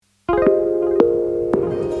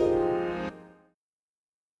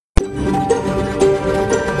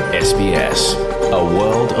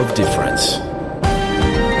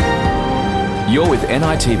with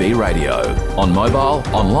NITV Radio, on mobile,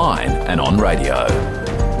 online and on radio.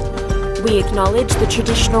 We acknowledge the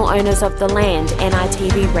traditional owners of the land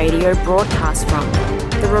NITV Radio broadcasts from,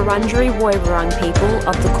 the Wurundjeri Woiwurrung people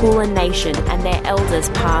of the Kulin Nation and their elders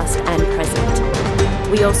past and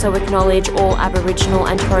present. We also acknowledge all Aboriginal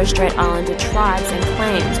and Torres Strait Islander tribes and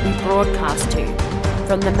clans we broadcast to,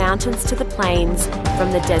 from the mountains to the plains,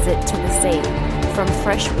 from the desert to the sea, from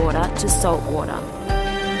freshwater to saltwater.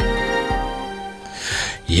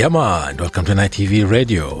 Yama, and welcome to NITV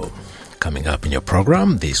Radio. Coming up in your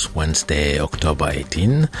program this Wednesday, October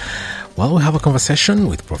 18, we have a conversation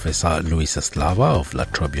with Professor Luis Eslava of La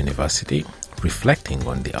Trobe University, reflecting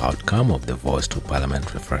on the outcome of the Voice to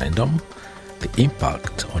Parliament referendum, the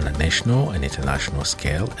impact on a national and international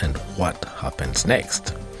scale, and what happens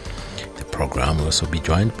next. The program will also be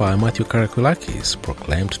joined by Matthew Karakulakis,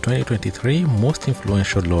 proclaimed 2023 most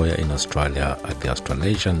influential lawyer in Australia at the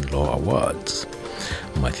Australasian Law Awards.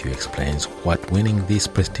 Matthew explains what winning this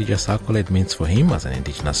prestigious accolade means for him as an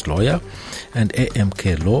Indigenous lawyer, and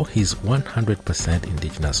AMK Law, his 100%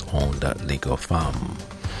 Indigenous-owned legal firm.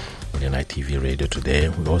 On NITV Radio today,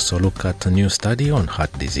 we also look at a new study on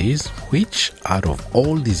heart disease, which, out of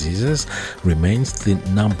all diseases, remains the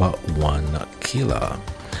number one killer.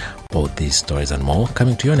 All these stories and more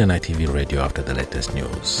coming to you on NITV Radio after the latest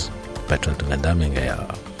news. Bertrand Tungandame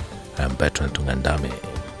Ngaya. I'm Bertrand Tungandame.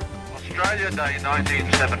 Australia Day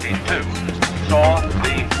 1972 saw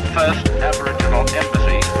the first Aboriginal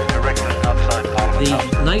embassy erected outside Parliament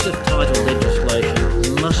House. The native title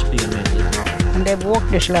legislation must be amended. And they've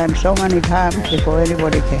walked this land so many times before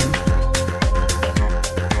anybody came.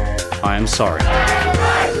 I am sorry.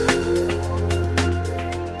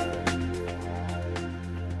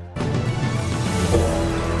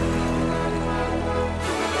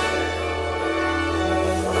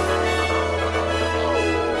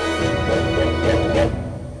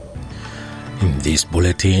 In this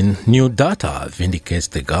bulletin, new data vindicates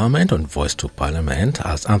the government on Voice to Parliament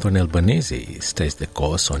as Anthony Albanese stays the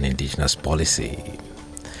course on Indigenous policy.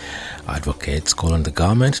 Advocates call on the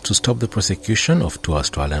government to stop the prosecution of 2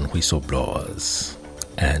 Australian whistleblowers.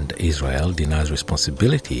 And Israel denies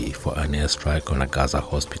responsibility for an airstrike on a Gaza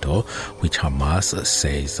hospital, which Hamas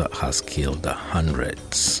says has killed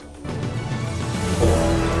hundreds.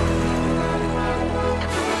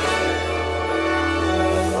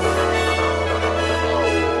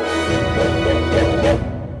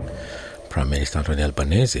 Prime Minister Anthony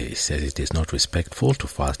Albanese says it is not respectful to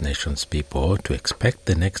First Nations people to expect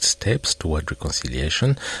the next steps toward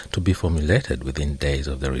reconciliation to be formulated within days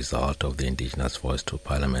of the result of the Indigenous Voice to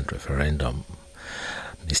Parliament referendum.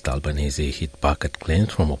 Mr. Albanese hit back at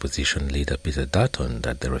claims from opposition leader Peter Dutton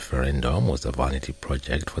that the referendum was a vanity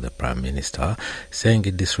project for the Prime Minister, saying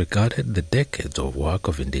it disregarded the decades of work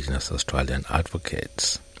of Indigenous Australian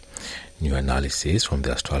advocates. New analysis from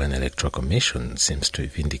the Australian Electoral Commission seems to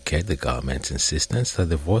vindicate the government's insistence that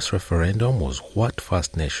the voice referendum was what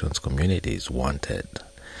First Nations communities wanted.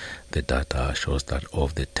 The data shows that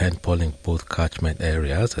of the 10 polling booth catchment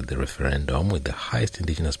areas at the referendum with the highest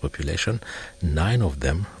Indigenous population, 9 of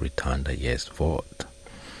them returned a yes vote.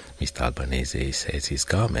 Mr. Albanese says his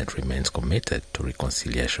government remains committed to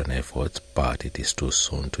reconciliation efforts, but it is too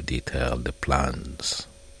soon to detail the plans.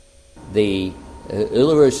 The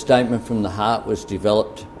Uluru Statement from the Heart was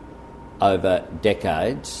developed over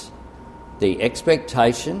decades. The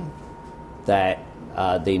expectation that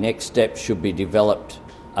the next step should be developed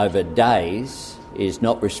over days is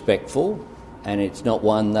not respectful, and it's not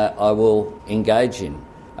one that I will engage in.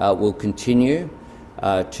 We'll continue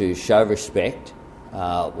to show respect.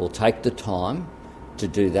 We'll take the time to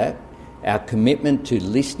do that. Our commitment to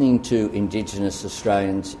listening to Indigenous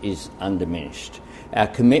Australians is undiminished. Our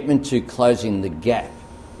commitment to closing the gap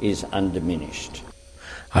is undiminished.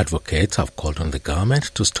 Advocates have called on the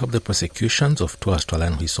government to stop the prosecutions of 2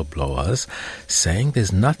 Australian whistleblowers, saying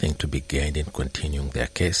there's nothing to be gained in continuing their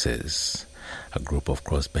cases. A group of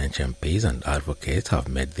crossbench MPs and advocates have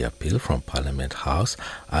made the appeal from Parliament House,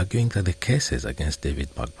 arguing that the cases against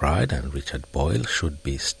David McBride and Richard Boyle should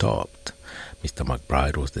be stopped. Mr.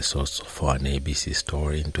 McBride was the source for an ABC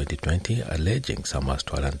story in 2020 alleging some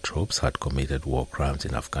Australian troops had committed war crimes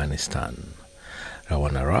in Afghanistan.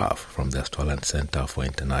 Rawana Raf from the Australian Centre for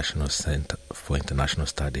International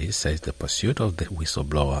Studies says the pursuit of the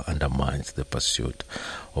whistleblower undermines the pursuit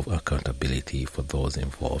of accountability for those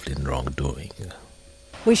involved in wrongdoing.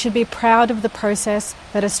 We should be proud of the process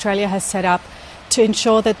that Australia has set up to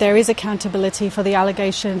ensure that there is accountability for the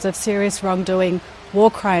allegations of serious wrongdoing,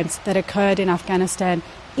 war crimes that occurred in Afghanistan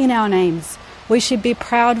in our names. We should be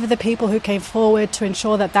proud of the people who came forward to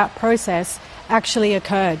ensure that that process actually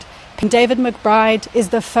occurred. David McBride is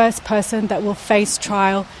the first person that will face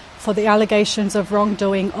trial for the allegations of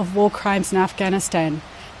wrongdoing of war crimes in Afghanistan.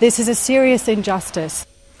 This is a serious injustice.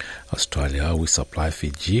 Australia will supply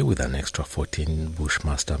Fiji with an extra 14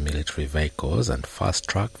 Bushmaster military vehicles and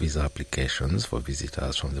fast-track visa applications for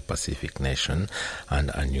visitors from the Pacific nation and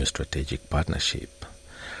a new strategic partnership.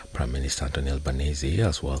 Prime Minister Anthony Albanese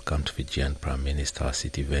has welcomed Fijian Prime Minister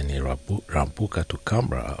Sitiveni Rabuka to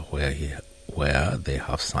Canberra, where they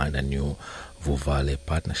have signed a new Vuvale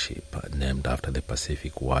partnership named after the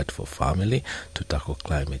Pacific Word for family to tackle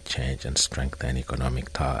climate change and strengthen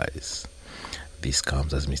economic ties. This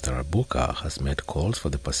comes as Mr. Rabuka has made calls for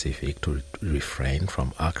the Pacific to refrain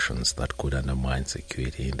from actions that could undermine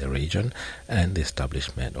security in the region and the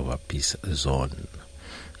establishment of a peace zone.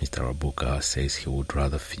 Mr. Rabuka says he would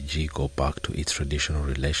rather Fiji go back to its traditional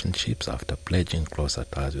relationships after pledging closer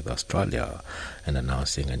ties with Australia and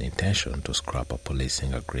announcing an intention to scrap a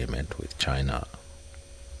policing agreement with China.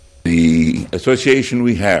 The association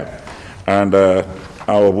we have and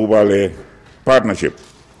our Vuvale partnership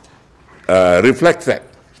reflects that.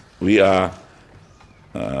 We are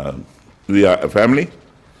a family,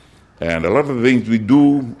 and a lot of the things we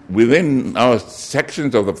do within our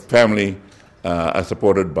sections of the family are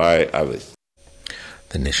supported by others.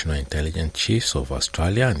 The National Intelligence Chiefs of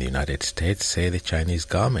Australia and the United States say the Chinese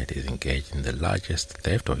government is engaged in the largest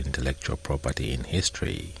theft of intellectual property in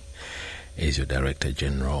history. ASIO Director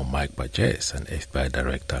General Mike Burgess and FBI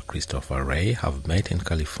Director Christopher Wray have met in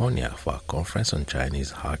California for a conference on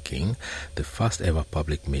Chinese hacking, the first ever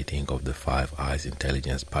public meeting of the Five Eyes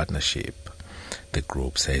Intelligence Partnership. The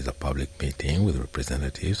group says a public meeting with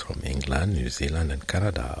representatives from England, New Zealand and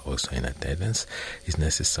Canada also in attendance is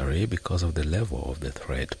necessary because of the level of the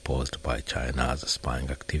threat posed by China's spying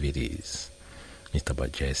activities. Mr.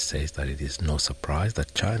 Burgess says that it is no surprise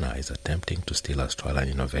that China is attempting to steal Australian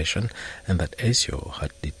innovation and that ASIO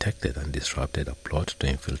had detected and disrupted a plot to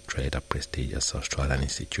infiltrate a prestigious Australian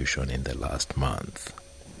institution in the last month.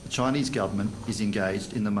 The Chinese government is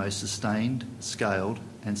engaged in the most sustained, scaled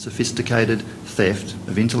and sophisticated theft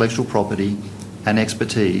of intellectual property and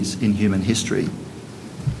expertise in human history.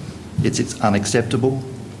 It's unacceptable,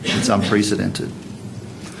 it's unprecedented.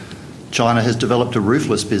 China has developed a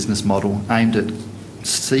ruthless business model aimed at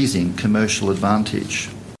seizing commercial advantage.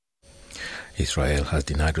 Israel has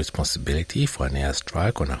denied responsibility for an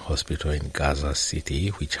airstrike on a hospital in Gaza City,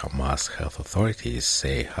 which Hamas health authorities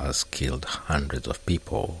say has killed hundreds of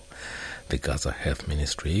people. The Gaza Health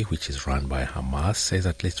Ministry, which is run by Hamas, says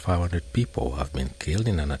at least 500 people have been killed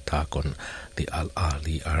in an attack on the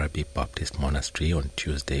Al-Ahli Arabic Baptist Monastery on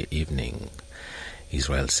Tuesday evening.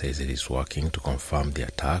 Israel says it is working to confirm the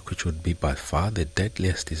attack, which would be by far the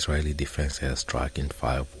deadliest Israeli defense airstrike in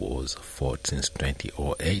 5 wars fought since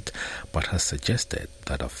 2008, but has suggested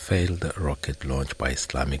that a failed rocket launch by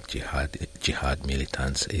Islamic Jihad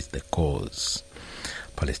militants is the cause.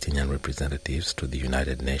 Palestinian representatives to the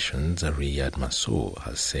United Nations, Riyad Mansour,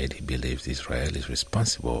 has said he believes Israel is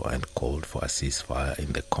responsible and called for a ceasefire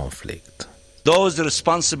in the conflict. Those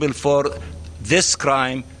responsible for this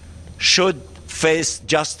crime should face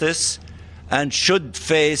justice and should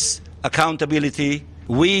face accountability.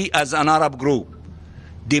 We as an Arab group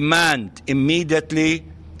demand immediately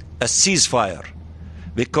a ceasefire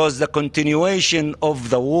because the continuation of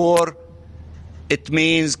the war, it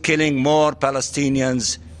means killing more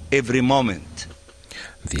Palestinians every moment.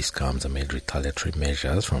 This comes amid retaliatory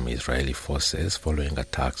measures from Israeli forces following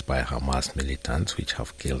attacks by Hamas militants which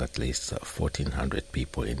have killed at least 1,400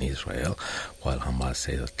 people in Israel, while Hamas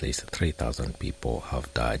says at least 3,000 people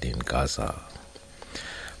have died in Gaza.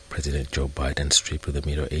 President Joe Biden's trip to the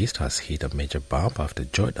Middle East has hit a major bump after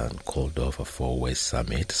Jordan called off a 4-way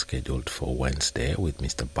summit scheduled for Wednesday with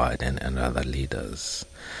Mr. Biden and other leaders.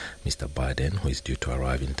 Mr. Biden, who is due to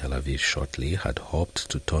arrive in Tel Aviv shortly, had hoped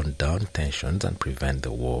to tone down tensions and prevent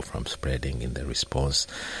the war from spreading in the response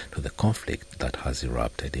to the conflict that has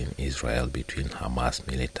erupted in Israel between Hamas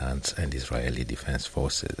militants and Israeli defense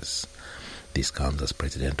forces. This comes as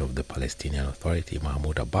President of the Palestinian Authority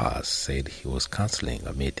Mahmoud Abbas said he was cancelling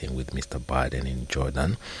a meeting with Mr. Biden in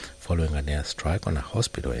Jordan following an airstrike on a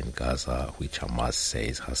hospital in Gaza, which Hamas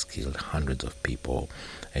says has killed hundreds of people,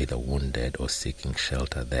 either wounded or seeking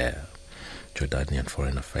shelter there. Jordanian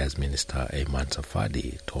Foreign Affairs Minister Ayman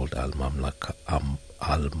Safadi told Al-Mamlaka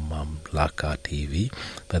TV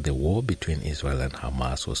that the war between Israel and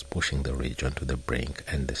Hamas was pushing the region to the brink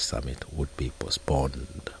and the summit would be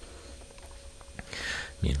postponed.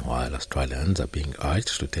 Meanwhile, Australians are being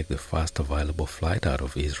urged to take the first available flight out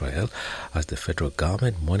of Israel as the federal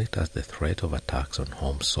government monitors the threat of attacks on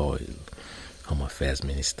home soil. Home Affairs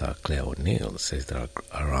Minister Claire O'Neill says there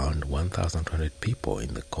are around 1,200 people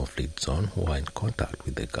in the conflict zone who are in contact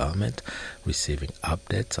with the government, receiving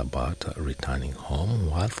updates about returning home,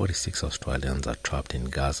 while 46 Australians are trapped in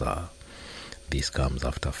Gaza. This comes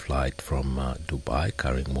after a flight from Dubai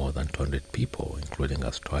carrying more than 200 people, including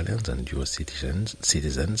Australians and US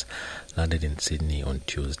citizens, landed in Sydney on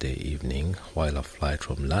Tuesday evening, while a flight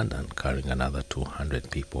from London carrying another 200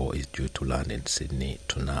 people is due to land in Sydney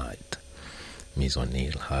tonight. Ms.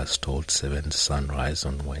 O'Neill has told 7 Sunrise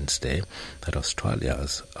on Wednesday that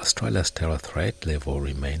Australia's terror threat level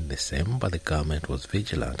remained the same, but the government was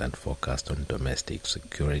vigilant and focused on domestic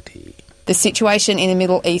security. The situation in the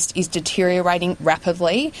Middle East is deteriorating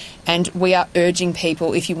rapidly, and we are urging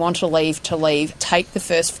people, if you want to leave, take the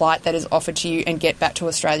first flight that is offered to you and get back to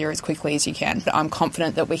Australia as quickly as you can. I'm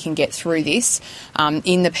confident that we can get through this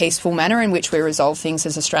in the peaceful manner in which we resolve things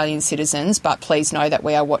as Australian citizens, but please know that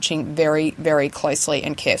we are watching very, very closely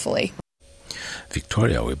and carefully.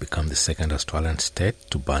 Victoria will become the second Australian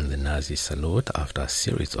state to ban the Nazi salute after a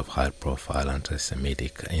series of high-profile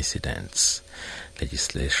anti-Semitic incidents.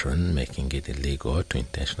 Legislation making it illegal to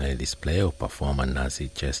intentionally display or perform a Nazi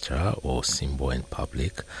gesture or symbol in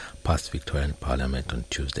public passed Victorian Parliament on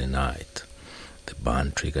Tuesday night. The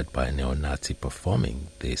ban, triggered by neo-Nazi performing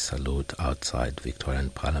the salute outside Victorian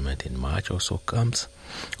Parliament in March, also covers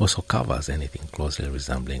anything closely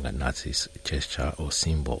resembling a Nazi gesture or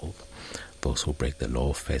symbol. Those who break the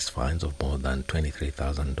law face fines of more than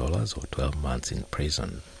 $23,000 or 12 months in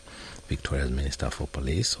prison. Victoria's Minister for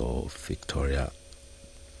Police,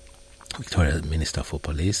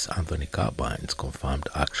 Anthony Carbines, confirmed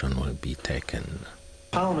action will be taken.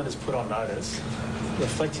 Parliament has put on notice,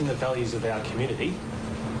 reflecting the values of our community,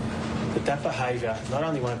 that behaviour not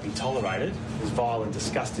only won't be tolerated, as vile and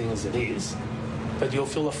disgusting as it is, but you'll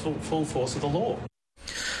feel the full force of the law.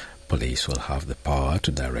 Police will have the power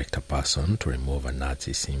to direct a person to remove a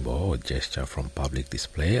Nazi symbol or gesture from public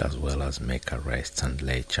display, as well as make arrests and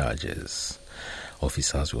lay charges.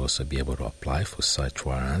 Officers will also be able to apply for search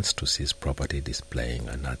warrants to seize property displaying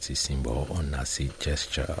a Nazi symbol or Nazi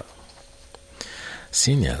gesture.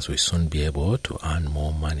 Seniors will soon be able to earn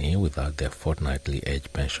more money without their fortnightly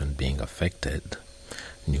age pension being affected.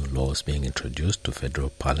 New laws being introduced to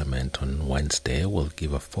federal parliament on Wednesday will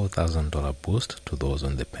give a $4,000 boost to those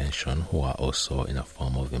on the pension who are also in a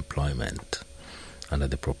form of employment. Under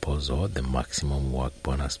the proposal, the maximum work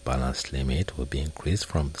bonus balance limit will be increased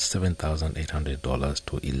from $7,800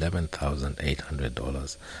 to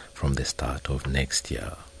 $11,800 from the start of next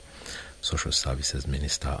year. Social Services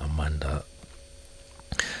Minister Amanda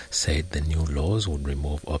said the new laws would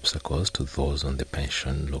remove obstacles to those on the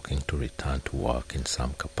pension looking to return to work in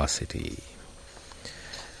some capacity.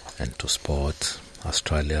 And to sport,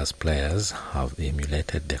 Australia's players have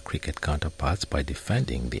emulated their cricket counterparts by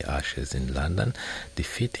defending the Ashes in London,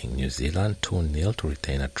 defeating New Zealand 2-0 to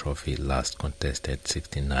retain a trophy last contested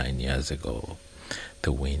 69 years ago.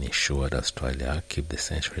 The win ensured Australia keep the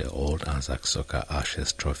century-old Anzac Soccer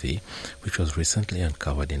Ashes trophy, which was recently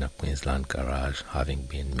uncovered in a Queensland garage, having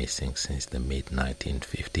been missing since the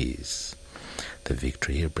mid-1950s. The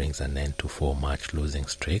victory brings an end to 4-match losing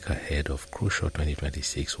streak ahead of crucial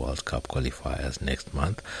 2026 World Cup qualifiers next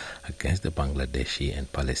month against the Bangladeshi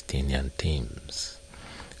and Palestinian teams.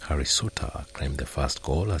 Harry Suter claimed the first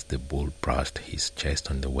goal as the Bull brushed his chest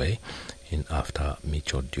on the way in after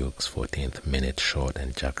Mitchell Duke's 14th minute shot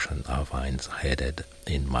and Jackson Irvine's headed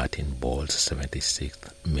in Martin Ball's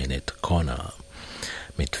 76th minute corner.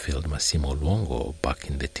 Midfield Massimo Luongo, back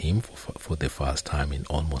in the team for the first time in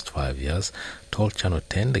almost 5 years, told Channel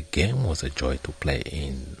 10 the game was a joy to play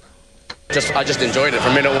in. I just enjoyed it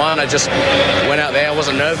from minute one. I just went out there. I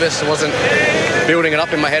wasn't nervous. I wasn't building it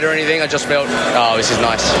up in my head or anything. I just felt, this is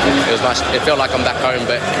nice. It was nice. It felt like I'm back home,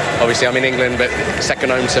 but obviously I'm in England, but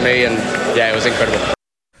second home to me, and yeah, it was incredible.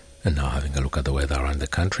 And now having a look at the weather around the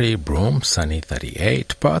country. Broome, sunny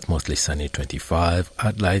 38. Perth, mostly sunny 25.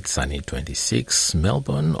 Adelaide, sunny 26.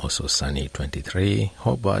 Melbourne, also sunny 23.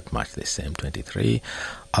 Hobart, much the same 23.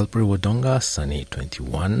 Albury-Wodonga, sunny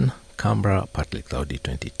 21. Canberra, partly cloudy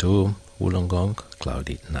 22. Wollongong,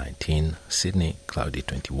 cloudy 19. Sydney, cloudy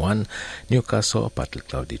 21. Newcastle, partly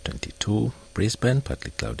cloudy 22. Brisbane,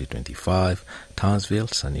 partly cloudy 25. Townsville,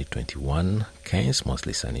 sunny 21. Cairns,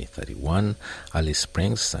 mostly sunny 31. Alice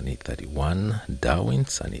Springs, sunny 31. Darwin,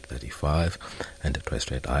 sunny 35. And the Torres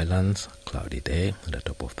Strait Islands, cloudy day at a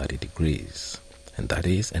top of 30 degrees. And that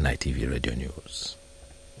is NITV Radio News.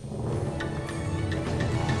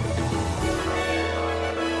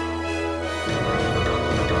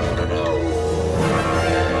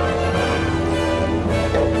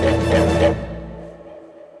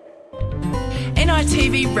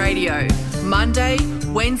 NITV Radio, Monday,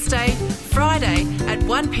 Wednesday, Friday at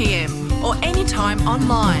 1 p.m. or anytime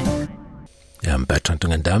online. I'm Bertrand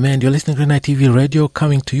Tungandame and you're listening to NITV Radio,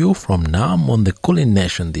 coming to you from Nam on the Kulin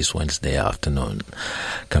Nation this Wednesday afternoon.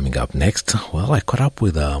 Coming up next, well, I caught up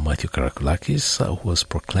with Matthew Karakoulakis, who was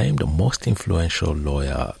proclaimed the most influential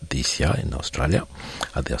lawyer this year in Australia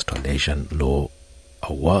at the Australasian Law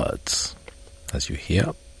Awards. As you hear,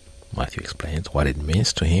 Matthew explains what it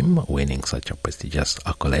means to him winning such a prestigious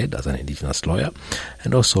accolade as an Indigenous lawyer,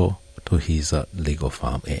 and also to his legal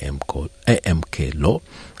firm AMK Law,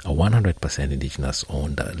 a 100%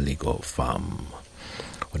 Indigenous-owned legal firm.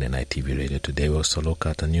 On NITV Radio today, we also look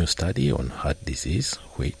at a new study on heart disease,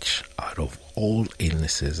 which, out of all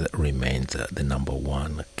illnesses, remains the number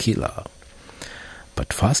one killer.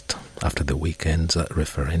 But first, after the weekend's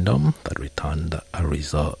referendum that returned a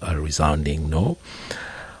resounding no,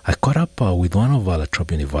 I caught up with one of La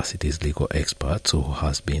Trobe University's legal experts who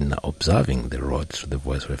has been observing the road to the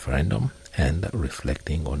voice referendum and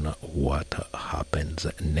reflecting on what happens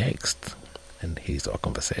next. And here's our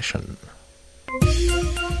conversation.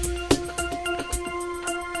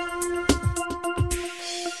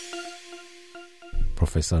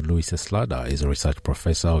 Professor Luis Eslada is a research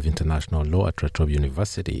professor of international law at La Trobe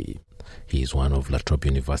University. He is one of La Trobe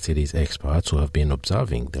University's experts who have been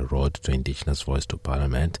observing the road to Indigenous voice to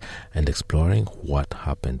Parliament and exploring what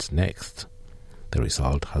happens next. The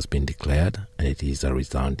result has been declared and it is a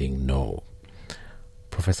resounding no.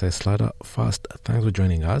 Professor Eslada, first, thanks for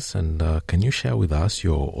joining us, and can you share with us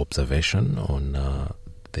your observation on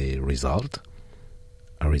the result,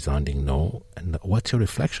 a resounding no, and what's your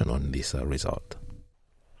reflection on this result?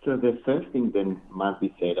 So the first thing that must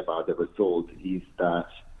be said about the result is that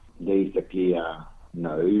there is a clear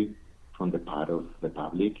no from the part of the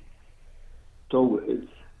public towards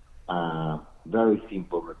a very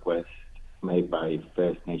simple request made by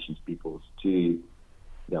First Nations peoples to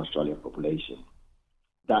the Australian population.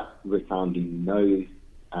 That resounding no,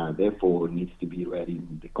 therefore, needs to be read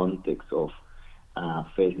in the context of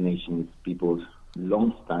First Nations people's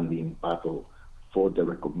long-standing battle for the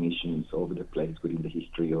recognitions of the place within the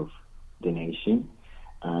history of the nation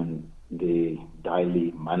and the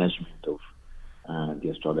daily management of the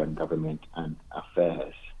Australian government and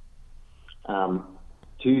affairs.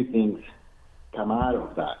 Two things come out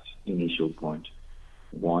of that initial point.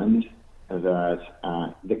 One, that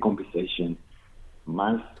the conversation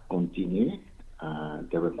must continue.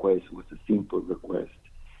 The request was a simple request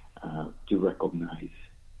to recognize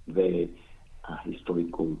the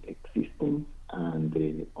historical existence and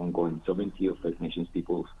the ongoing sovereignty of First Nations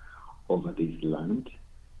peoples over this land.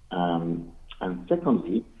 And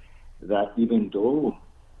secondly, that even though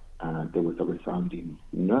there was a resounding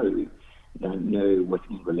no, that no was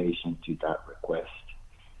in relation to that request.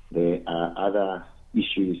 There are other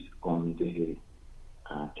issues on the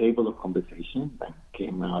table of conversation that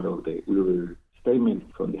came out of the Uluru Statement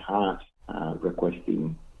from the Heart,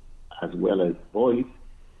 requesting, as well as voice,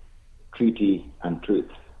 treaty and truth.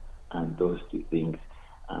 And those two things,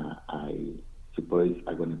 I suppose,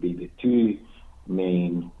 are going to be the two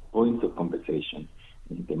main points of conversation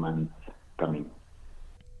in the months coming.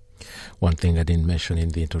 One thing I didn't mention in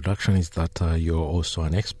the introduction is that you're also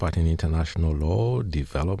an expert in international law,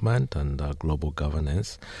 development, and global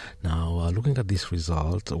governance. Now, looking at this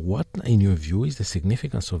result, what, in your view, is the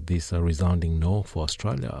significance of this resounding no for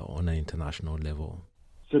Australia on an international level?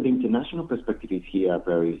 So the international perspective is here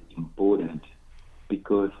very important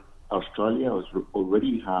because Australia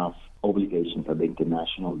already have obligations at the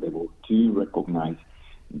international level to recognize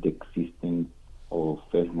the existence of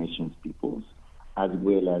First Nations peoples, as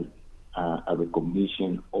well as a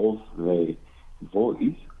recognition of their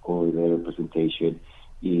voice or their representation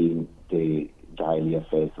in the daily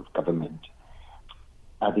affairs of government.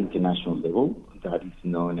 At the international level, that is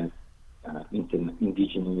known as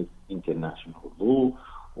Indigenous International Law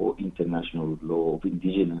or International Law of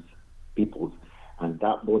Indigenous Peoples. And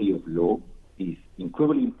that body of law is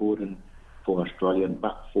incredibly important for Australia,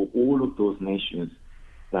 but for all of those nations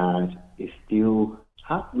that still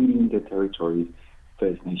have within their territories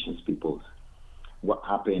First Nations peoples. What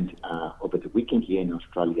happened over the weekend here in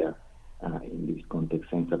Australia in this context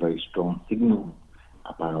sends a very strong signal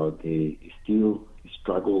about the still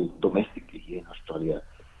struggle domestically here in Australia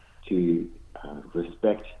to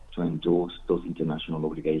respect, to endorse those international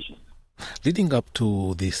obligations. Leading up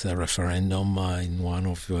to this referendum, in one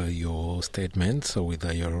of your statements with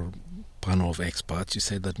your panel of experts, you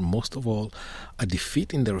said that most of all, a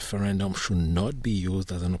defeat in the referendum should not be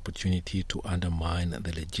used as an opportunity to undermine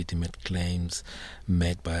the legitimate claims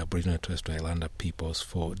made by Aboriginal and Torres Strait Islander peoples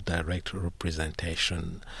for direct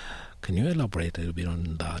representation. Can you elaborate a little bit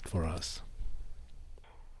on that for us?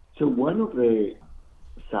 So one of the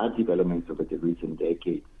sad developments over the recent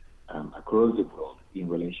decades across the world in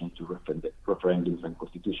relation to referendums and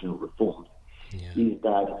constitutional reforms is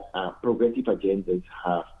that progressive agendas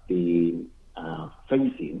have been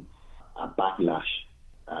facing a backlash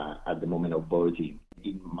at the moment of voting.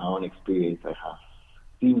 In my own experience, I have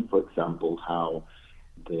seen, for example, how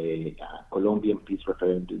the Colombian peace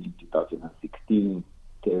referendum in 2016,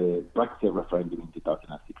 the Brexit referendum in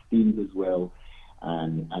 2016 as well,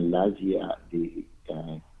 and last year the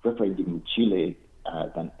referendum in Chile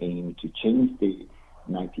that aimed to change the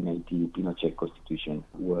 1990 Pinochet constitution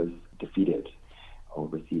was defeated or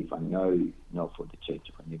received a no for the change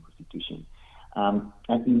of a new constitution. And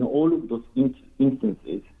in all of those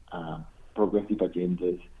instances, progressive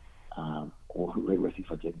agendas or regressive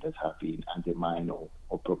agendas have been undermined or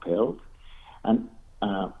propelled. And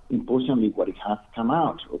importantly, what it has come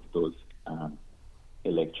out of those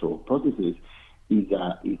electoral processes is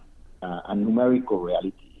a numerical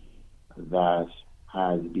reality that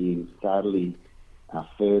has been sadly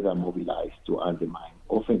further mobilized to undermine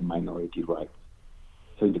often minority rights.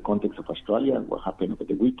 So in the context of Australia, what happened over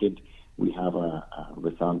the weekend, we have a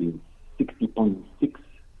resounding 60.6%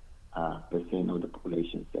 of the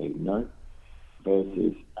population saying no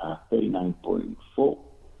versus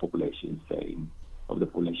 39.4% of the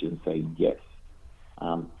population saying yes.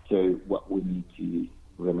 So what we need to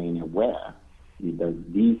remain aware is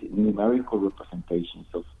that these numerical representations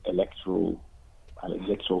of electoral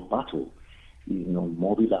battle is now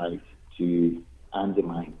mobilized to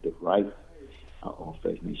undermine the rights of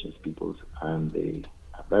First Nations peoples and the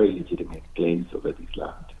very legitimate claims over this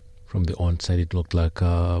land. From the onset, it looked like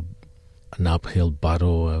an uphill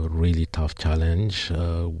battle, a really tough challenge,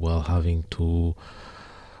 while having to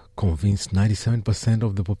convince 97%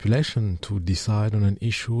 of the population to decide on an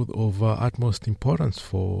issue of utmost importance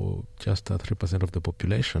for just 3% of the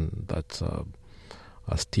population. That's a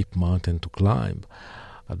steep mountain to climb.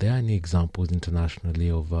 Are there any examples internationally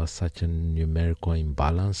of such a numerical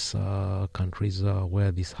imbalance, countries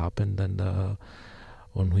where this happened and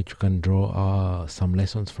on which you can draw some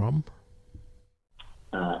lessons from?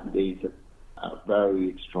 There is a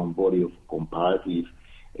very strong body of comparative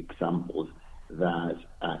examples that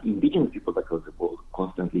indigenous people across the world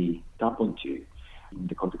constantly tap onto. In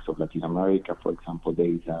the context of Latin America, for example, there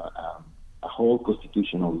is a whole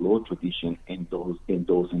constitutional law tradition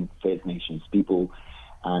endorsing First Nations people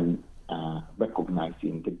and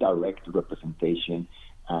recognizing the direct representation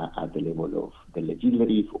at the level of the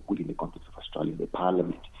legislative, or within the context of Australia, the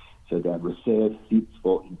parliament. So there are reserved seats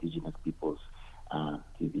for indigenous peoples to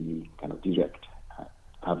be kind of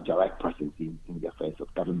have direct presence in the affairs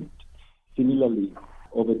of government. Similarly,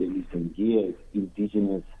 over the recent years,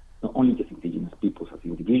 not only just indigenous peoples as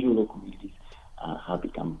individual or communities have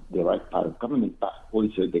become the right part of government, but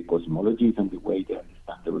also the cosmologies and the way they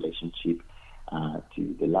understand the relationship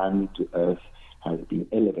to the land, to earth, has been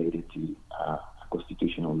elevated to a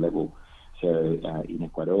constitutional level. So in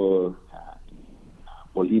Ecuador, in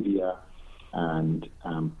Bolivia, and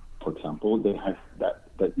for example, there has that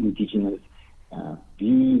indigenous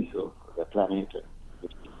views of the planet,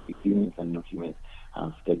 humans and non-humans,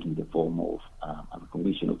 have taken the form of a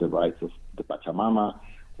recognition of the rights of the Pachamama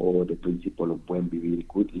or the principle of buen vivir,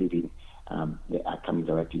 good living. They are coming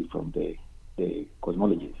directly from the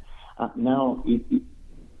cosmologies. Now,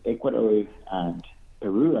 Ecuador and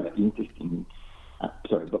Peru are interesting.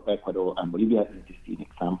 Ecuador and Bolivia are interesting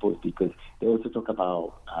examples because they also talk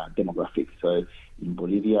about demographics. So in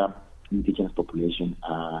Bolivia, indigenous population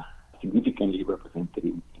are significantly represented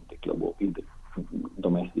in the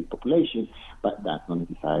domestic population, but that's not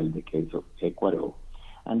necessarily the case of Ecuador.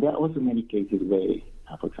 And there are also many cases where,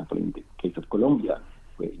 for example, in the case of Colombia,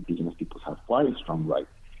 where indigenous peoples have quite strong rights.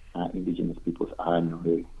 Indigenous peoples are not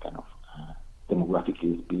kind of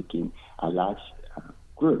demographically speaking a large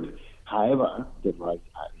group. However, the rights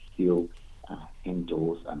are still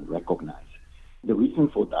endorsed and recognized. The reason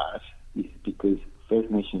for that is because First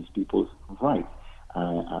Nations people's rights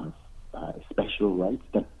are special rights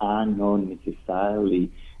that are not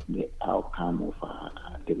necessarily the outcome of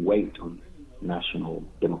the weight on national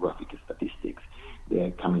demographic statistics. They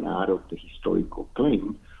are coming out of the historical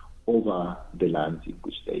claim over the lands in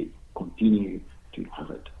which they continue to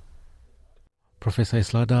inhabit. Professor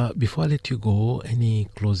Eslada, before I let you go, any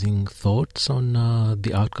closing thoughts on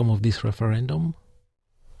the outcome of this referendum?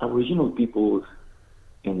 Aboriginal peoples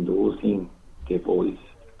endorsing the voice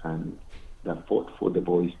and that fought for the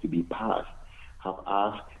voice to be passed have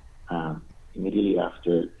asked immediately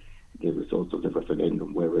after the results of the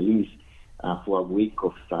referendum were released for a week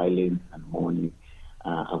of silence and mourning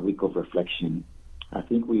a week of reflection. I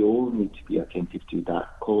think we all need to be attentive to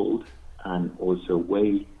that call and also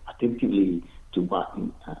weigh attentively to what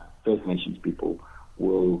First Nations people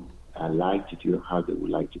will like to do, how they would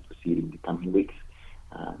like to proceed in the coming weeks.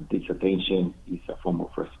 This attention is a form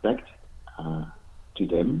of respect to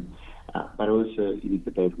them, but also it is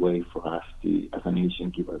the best way for us to, as a nation,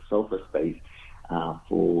 give ourselves a space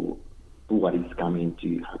for what is coming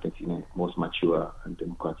to happen in a most mature and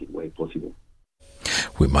democratic way possible.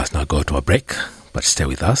 We must now go to a break, but stay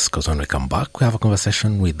with us, because when we come back, we have a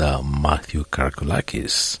conversation with Matthew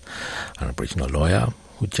Karakoulakis, an Aboriginal lawyer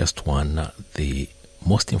who just won the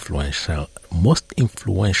most influential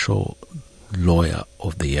Lawyer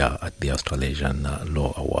of the Year at the Australasian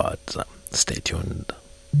Law Awards. Stay tuned.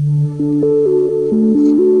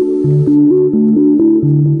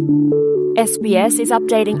 SBS is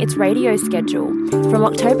updating its radio schedule. From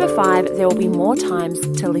October 5, there will be more times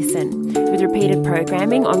to listen, with repeated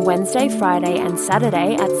programming on Wednesday, Friday and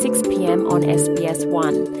Saturday at 6 p.m. on SBS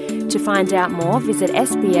One. To find out more, visit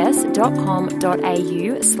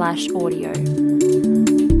sbs.com.au/audio.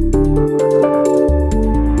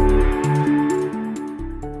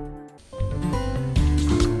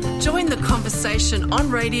 Join the conversation on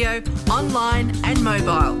radio, online and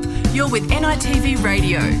mobile. You're with NITV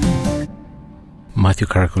Radio. Matthew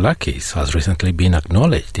Karakoulakis has recently been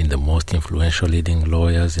acknowledged in the Most Influential Leading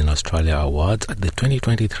Lawyers in Australia Awards at the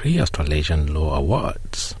 2023 Australasian Law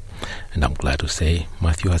Awards. And I'm glad to say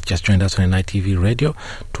Matthew has just joined us on NITV Radio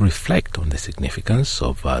to reflect on the significance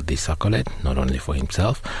of this accolade, not only for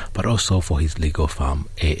himself, but also for his legal firm,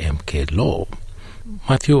 AMK Law.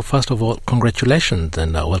 Matthew, first of all, congratulations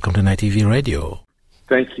and welcome to NITV Radio.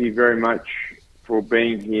 Thank you very much for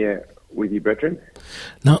being here with you, Bertrand.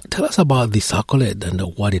 Now, tell us about this accolade and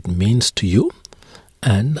what it means to you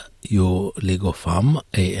and your legal firm,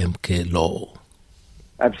 AMK Law.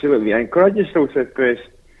 Absolutely. And could I just also first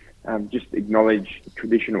just acknowledge the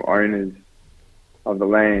traditional owners of the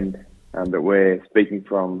land that we're speaking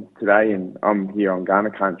from today, and I'm here on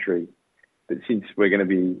Kaurna country, but since we're going to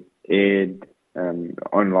be aired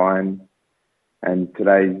online and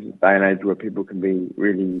today's day and age where people can be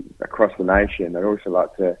really across the nation, I'd also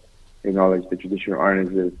like to acknowledge the traditional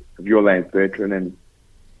owners of your land, Bertrand,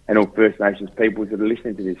 and all First Nations peoples that are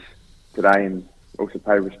listening to this today, and also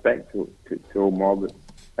pay respect to all mob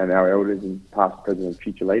and our elders and past, present and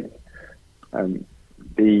future leaders.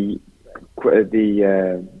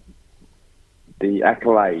 The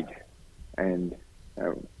accolade and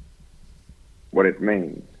what it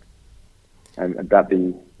means, and about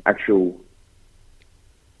the actual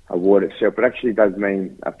award itself, it actually does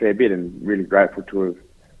mean a fair bit, and really grateful to have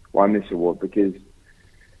won this award, because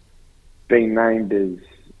being named as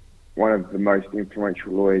one of the most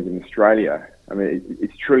influential lawyers in Australia, I mean,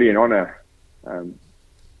 it's truly an honour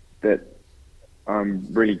that I'm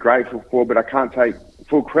really grateful for, but I can't take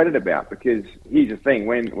full credit about, because here's the thing,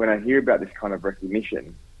 when I hear about this kind of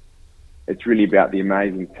recognition, it's really about the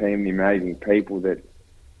amazing team, the amazing people that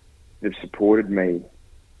have supported me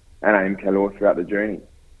and AMK Law throughout the journey.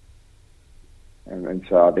 And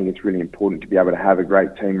so I think it's really important to be able to have a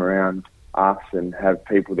great team around us and have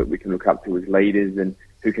people that we can look up to as leaders and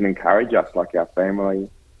who can encourage us, like our family,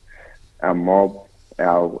 our mob,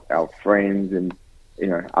 our friends, and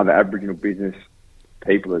other Aboriginal business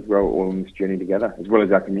people as well, all on this journey together, as well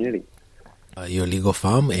as our community. Your legal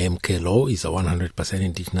firm, AMK Law, is a 100%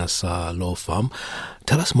 Indigenous law firm.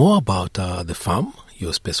 Tell us more about the firm,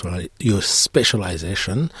 your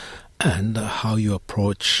specialization, and how you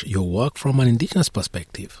approach your work from an Indigenous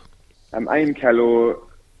perspective. AMK Law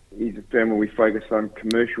is a firm where we focus on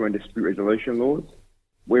commercial and dispute resolution laws.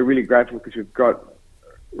 We're really grateful because we've got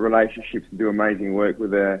relationships and do amazing work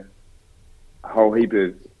with a whole heap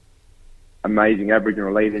of amazing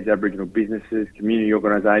Aboriginal leaders, Aboriginal businesses, community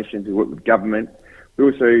organisations. We work with government. We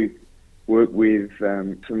also work with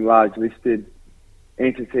some large listed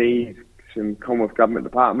entities, some Commonwealth government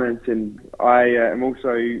departments, and I am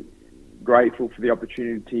also grateful for the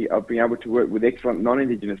opportunity of being able to work with excellent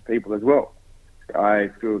non-Indigenous people as well. I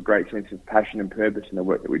feel a great sense of passion and purpose in the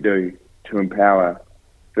work that we do to empower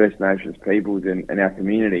First Nations peoples and our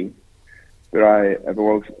community. But I have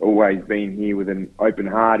always been here with an open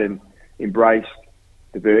heart and embraced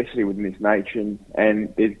diversity within this nation,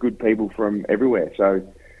 and there's good people from everywhere. So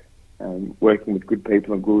working with good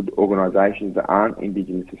people and good organisations that aren't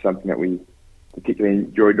Indigenous is something that we particularly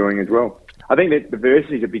enjoy doing as well. I think that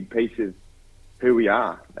diversity is a big piece of who we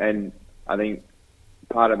are, and I think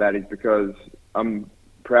part of that is because I'm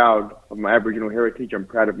proud of my Aboriginal heritage, I'm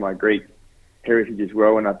proud of my Greek heritage as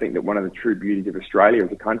well, and I think that one of the true beauties of Australia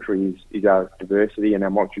as a country is our diversity and our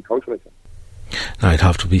multiculturalism. Now, it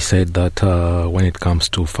have to be said that when it comes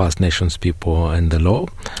to First Nations people and the law,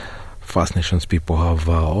 First Nations people have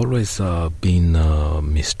always been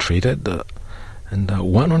mistreated. And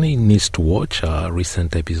one only needs to watch a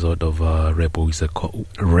recent episode of Rebel with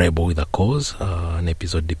a Cause, an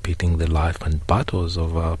episode depicting the life and battles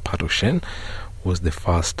of Patu Shen, who was the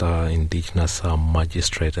first Indigenous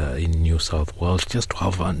magistrate in New South Wales, just to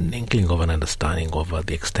have an inkling of an understanding of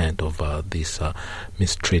the extent of this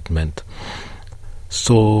mistreatment.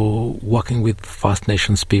 So, working with First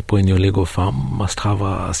Nations people in your legal firm must have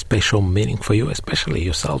a special meaning for you, especially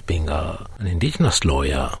yourself being an Indigenous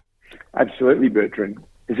lawyer. Absolutely, Bertrand.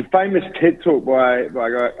 There's a famous TED talk by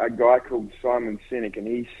a guy called Simon Sinek, and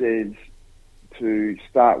he says to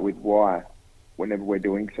start with why whenever we're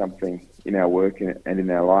doing something in our work and in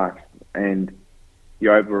our life, and the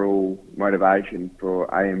overall motivation for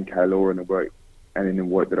AMK Law and the work and in the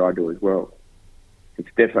work that I do as well. It's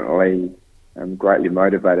definitely greatly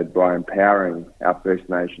motivated by empowering our First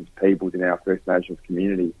Nations peoples in our First Nations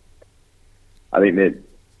community. I think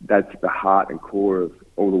that's the heart and core of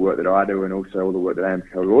all the work that I do, and also all the work that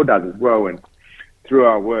AMK Law does as well. And through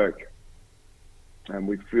our work,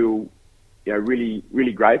 we feel really,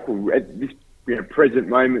 really grateful at this present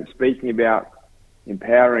moment, speaking about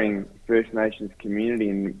empowering First Nations community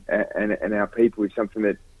and our people is something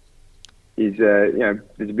that is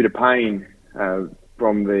there's a bit of pain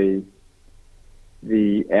from the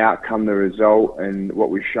outcome, the result, and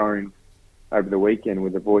what was shown over the weekend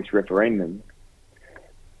with the Voice referendum.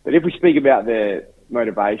 But if we speak about the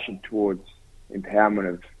motivation towards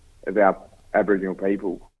empowerment of our Aboriginal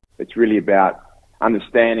people, it's really about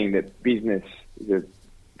understanding that business is a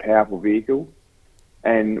powerful vehicle,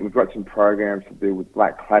 and we've got some programs to do with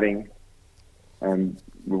black cladding, and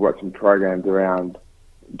we've got some programs around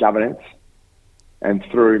governance, and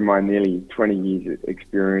through my nearly 20 years of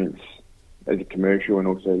experience as a commercial and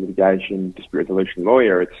also litigation dispute resolution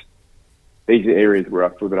lawyer, these are areas where I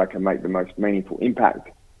feel that I can make the most meaningful impact.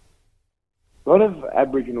 A lot of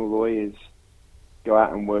Aboriginal lawyers go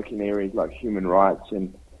out and work in areas like human rights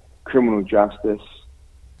and criminal justice,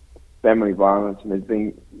 family violence, and there's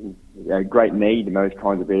been a great need in those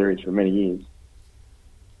kinds of areas for many years.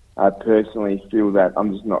 I personally feel that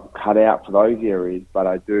I'm just not cut out for those areas, but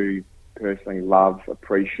I do personally love,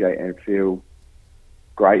 appreciate, and feel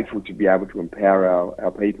grateful to be able to empower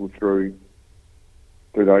our people through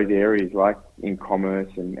those areas, like in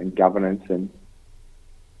commerce and governance, and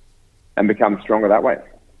become stronger that way.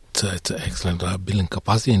 It's excellent building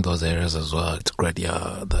capacity in those areas as well. It's great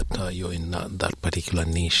that you're in that particular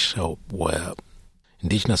niche where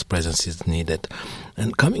Indigenous presence is needed.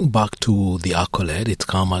 And coming back to the accolade, it's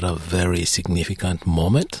come at a very significant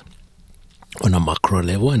moment on a macro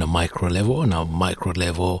level and a micro level. On a micro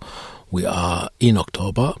level, we are in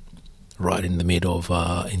October, right in the middle of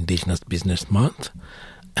Indigenous Business Month,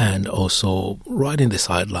 and also right in the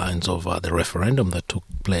sidelines of the referendum that took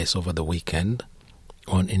place over the weekend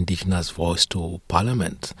on Indigenous voice to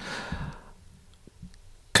Parliament.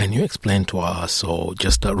 Can you explain to us, or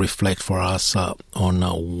just reflect for us on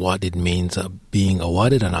what it means being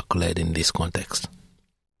awarded an accolade in this context?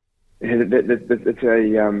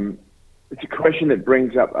 It's a question that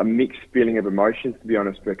brings up a mixed feeling of emotions, to be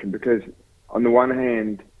honest, Bertrand, because on the one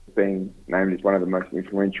hand, being named as one of the most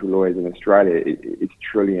influential lawyers in Australia, it's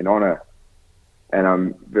truly an honour, and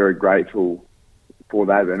I'm very grateful for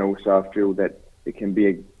that. And also I feel that it can be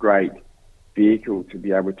a great vehicle to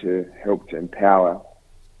be able to help to empower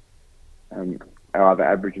our other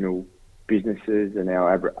Aboriginal businesses and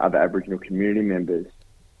our other Aboriginal community members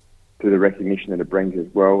through the recognition that it brings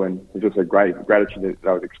as well. And there's also great gratitude that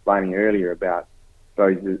I was explaining earlier about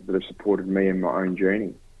those that have supported me in my own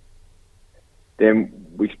journey. Then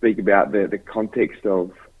we speak about the context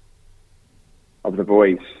of the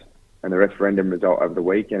Voice and the referendum result over the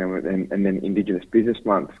weekend, and then Indigenous Business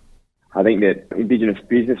Month. I think that Indigenous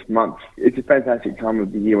Business Month, it's a fantastic time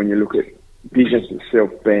of the year when you look at business itself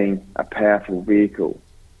being a powerful vehicle,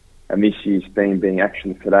 and this year's theme being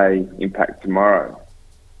actions today, impact tomorrow.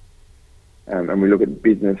 And we look at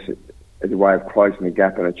business as a way of closing the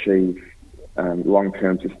gap and achieve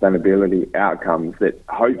long-term sustainability outcomes that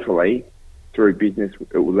hopefully through business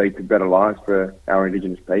it will lead to better lives for our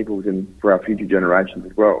Indigenous peoples and for our future generations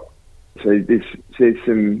as well. So there's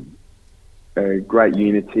some great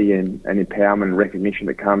unity and empowerment and recognition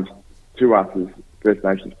that comes to us as First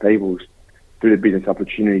Nations peoples through the business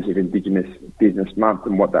opportunities of Indigenous Business Month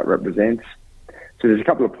and what that represents. So there's a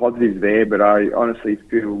couple of positives there, but I honestly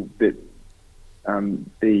feel that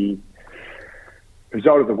the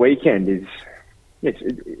result of the weekend is,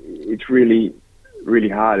 it's really, really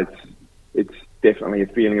hard. It's definitely a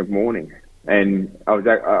feeling of mourning. And I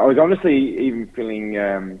was honestly even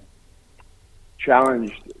feeling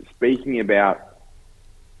challenged speaking about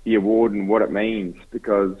the award and what it means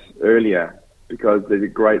because there's a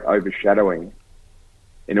great overshadowing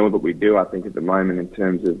in all that we do, I think, at the moment in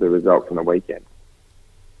terms of the result from the weekend.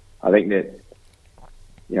 I think that,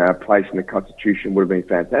 a place in the Constitution would have been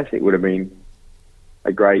fantastic. It would have been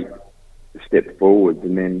a great step forward,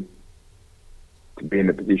 and then to be in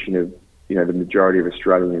the position of, the majority of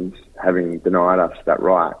Australians having denied us that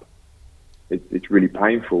right, it's really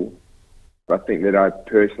painful. I think that I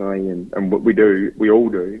personally, and what we all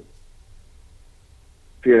do,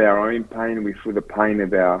 feel our own pain, and we feel the pain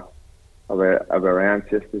of our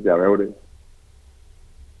ancestors, our elders,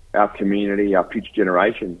 our community, our future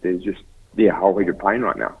generations. There's just a whole heap of pain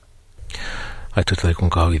right now. I totally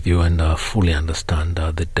concur with you and fully understand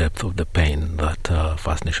the depth of the pain that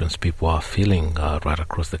First Nations people are feeling right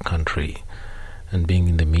across the country. And being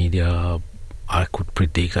in the media, I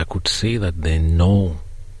could see that they know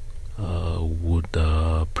would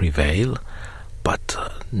prevail, but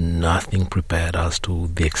nothing prepared us to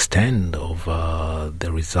the extent of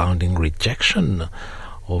the resounding rejection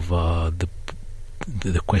of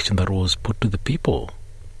the question that was put to the people.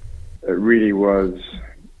 It really was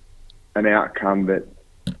an outcome that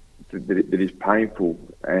is painful,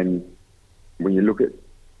 and when you look at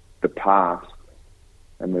the past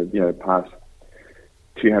and the past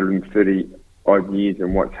 230 odd years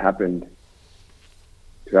and what's happened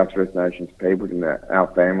to our First Nations peoples and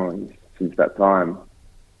our families since that time,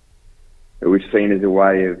 it was seen as a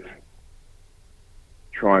way of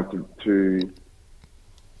trying to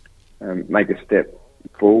make a step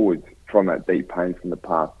forward from that deep pain from the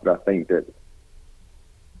past. But I think that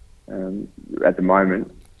at the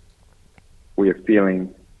moment we are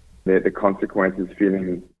feeling the consequences,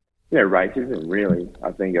 feeling racism, really,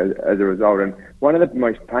 I think, as a result. And one of the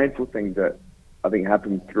most painful things that I think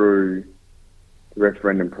happened through the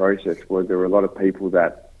referendum process was there were a lot of people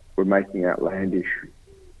that were making outlandish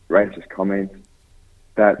racist comments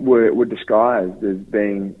that were disguised as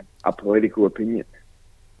being a political opinion.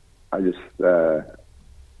 I just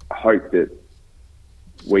hope that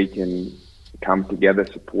we can come together,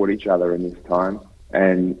 support each other in this time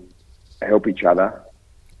and help each other.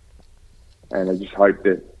 And I just hope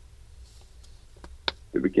that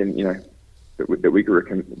we can, that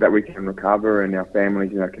we can recover, and our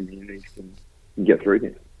families and our communities can get through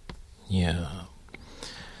this. Yeah.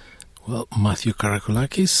 Well, Matthew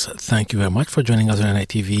Karakoulakis, thank you very much for joining us on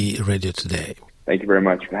NITV Radio today. Thank you very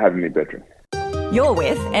much for having me, Bertrand. You're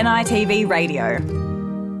with NITV Radio.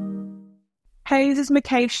 Hey, this is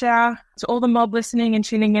Makesha. To all the mob listening and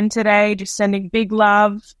tuning in today, just sending big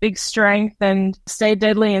love, big strength, and stay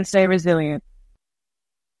deadly and stay resilient.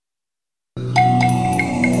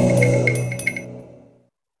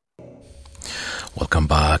 Welcome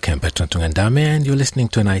back. I'm Bertrand Tungandame, and you're listening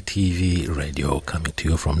to NITV Radio, coming to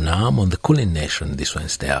you from Nam on the Kulin Nation this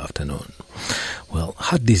Wednesday afternoon. Well,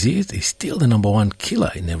 heart disease is still the number one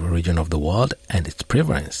killer in every region of the world, and its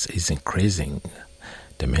prevalence is increasing.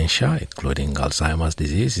 Dementia, including Alzheimer's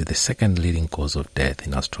disease, is the second leading cause of death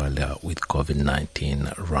in Australia, with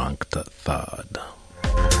COVID-19 ranked third.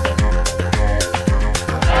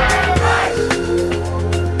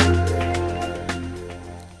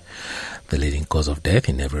 The leading cause of death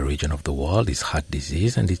in every region of the world is heart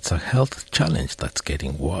disease, and it's a health challenge that's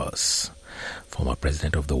getting worse. Former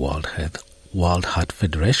president of the World Heart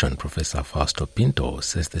Federation, Professor Fausto Pinto,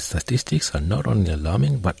 says the statistics are not only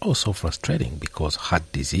alarming but also frustrating because heart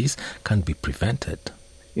disease can be prevented.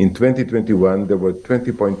 In 2021, there were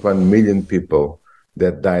 20.1 million people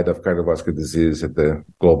that died of cardiovascular disease at the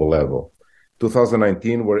global level.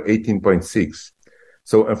 2019 were 18.6.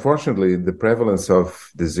 So unfortunately, the prevalence of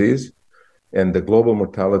disease and the global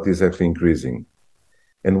mortality is actually increasing.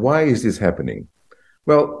 And why is this happening?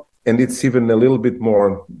 Well, and it's even a little bit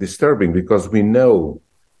more disturbing because we know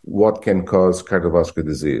what can cause cardiovascular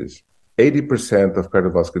disease. 80% of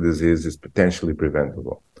cardiovascular disease is potentially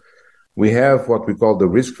preventable. We have what we call the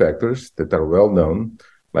risk factors that are well known,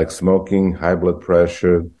 like smoking, high blood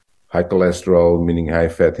pressure, high cholesterol, meaning high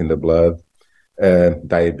fat in the blood,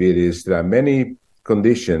 diabetes. There are many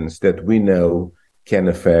conditions that we know can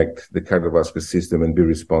affect the cardiovascular system and be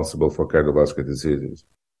responsible for cardiovascular diseases.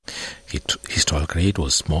 Historically, it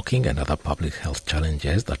was smoking and other public health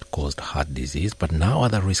challenges that caused heart disease, but now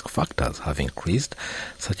other risk factors have increased,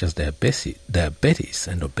 such as diabetes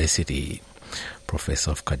and obesity.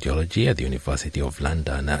 Professor of Cardiology at the University of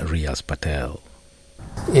London, Riaz Patel.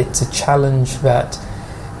 It's a challenge that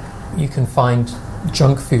you can find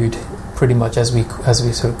junk food, pretty much as we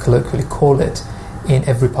sort of colloquially call it, in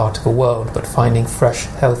every part of the world, but finding fresh,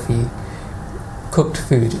 healthy cooked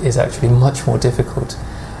food is actually much more difficult.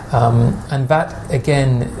 And that,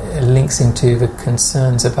 again, links into the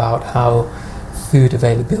concerns about how food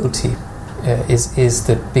availability is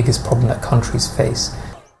the biggest problem that countries face.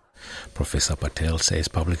 Professor Patel says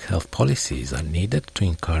public health policies are needed to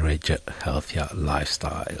encourage healthier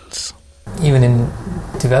lifestyles. Even in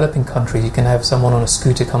developing countries, you can have someone on a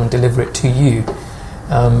scooter come and deliver it to you.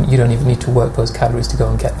 You don't even need to work those calories to go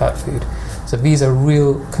and get that food. So these are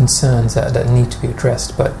real concerns that need to be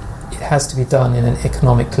addressed, but it has to be done in an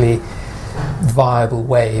economically viable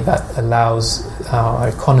way that allows our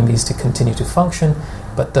economies to continue to function,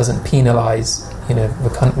 but doesn't penalise,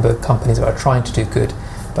 the companies that are trying to do good,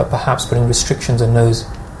 but perhaps putting restrictions on those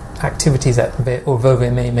activities that, although they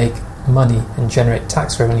may make money and generate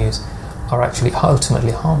tax revenues, are actually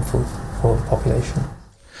ultimately harmful for the population.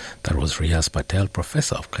 That was Riaz Patel,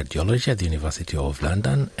 Professor of Cardiology at the University of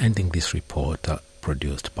London, ending this report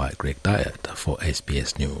produced by Greg Diet for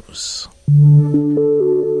SBS News.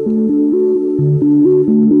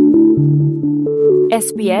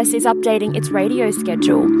 SBS is updating its radio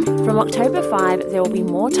schedule. From October 5, there will be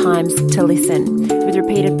more times to listen, with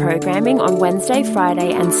repeated programming on Wednesday,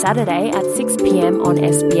 Friday and Saturday at 6 p.m. on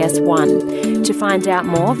SBS One. To find out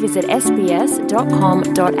more, visit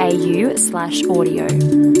sbs.com.au/audio.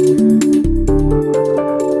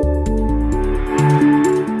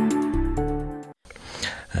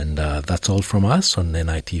 And that's all from us on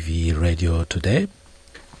NITV Radio today.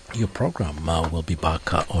 Your program will be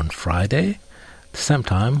back on Friday, same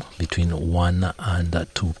time between 1 and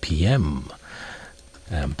 2 p.m.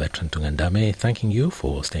 Bertrand Tungandame thanking you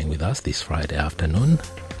for staying with us this Friday afternoon.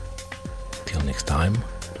 Till next time,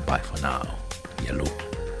 bye for now. Yalu.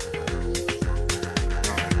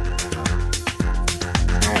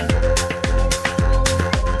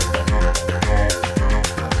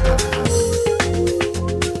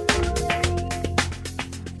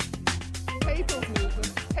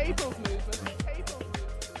 People's movement.